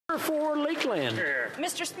For Lakeland.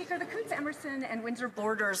 Mr. Speaker, the Coutts, Emerson and Windsor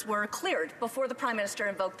borders were cleared before the Prime Minister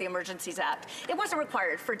invoked the Emergencies Act. It wasn't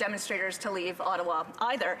required for demonstrators to leave Ottawa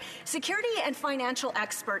either. Security and financial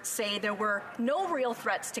experts say there were no real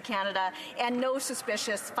threats to Canada and no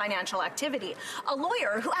suspicious financial activity. A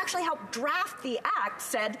lawyer who actually helped draft the act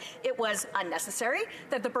said it was unnecessary,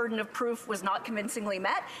 that the burden of proof was not convincingly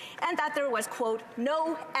met, and that there was, quote,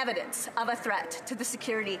 no evidence of a threat to the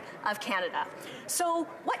security of Canada. So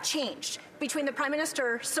what changed between the Prime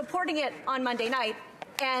Minister supporting it on Monday night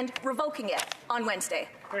and revoking it on Wednesday?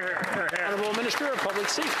 Honourable Minister of Public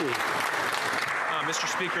Safety. Mr.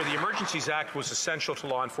 Speaker, the Emergencies Act was essential to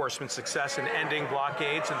law enforcement's success in ending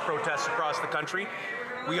blockades and protests across the country.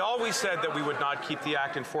 We always said that we would not keep the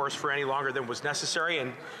Act in force for any longer than was necessary,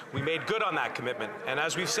 and we made good on that commitment. And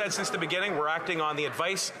as we've said since the beginning, we're acting on the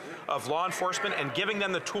advice of law enforcement and giving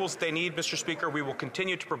them the tools they need. Mr. Speaker, we will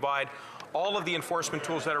continue to provide all of the enforcement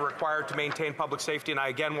tools that are required to maintain public safety, and I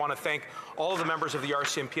again want to thank all of the members of the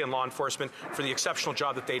RCMP and law enforcement for the exceptional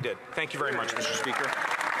job that they did. Thank you very much, Mr. Speaker.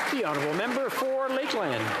 The Honourable Member for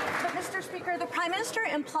Lakeland. But, Mr. Speaker, the Prime Minister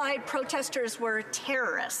implied protesters were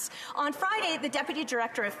terrorists. On Friday, the Deputy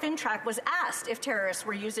Director of FinTrack was asked if terrorists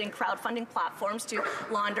were using crowdfunding platforms to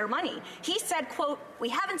launder money. He said, quote, we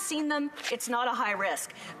haven't seen them, it's not a high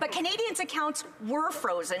risk. But Canadians' accounts were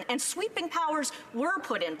frozen and sweeping powers were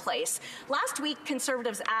put in place. Last week,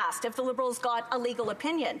 Conservatives asked if the Liberals got a legal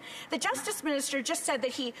opinion. The Justice Minister just said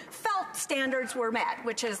that he felt standards were met,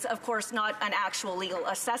 which is, of course, not an actual legal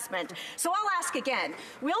assessment. So I'll ask again,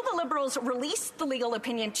 will the Liberals release the legal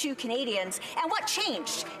opinion to Canadians, and what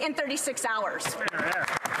changed in 36 hours?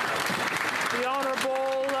 The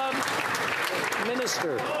Honourable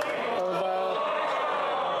Minister of...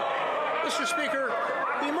 Mr. Speaker,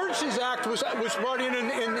 the Emergencies Act was brought in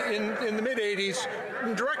the mid-'80s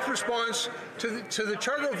in direct response to the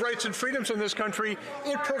Charter of Rights and Freedoms in this country.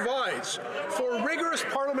 It provides for rigorous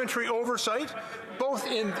parliamentary oversight, both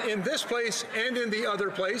in this place and in the other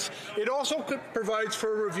place. It also provides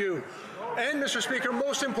for a review. And, Mr. Speaker,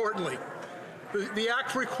 most importantly, the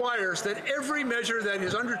Act requires that every measure that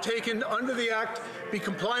is undertaken under the Act be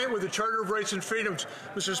compliant with the Charter of Rights and Freedoms.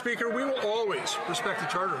 Mr. Speaker, we will always respect the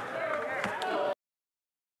Charter.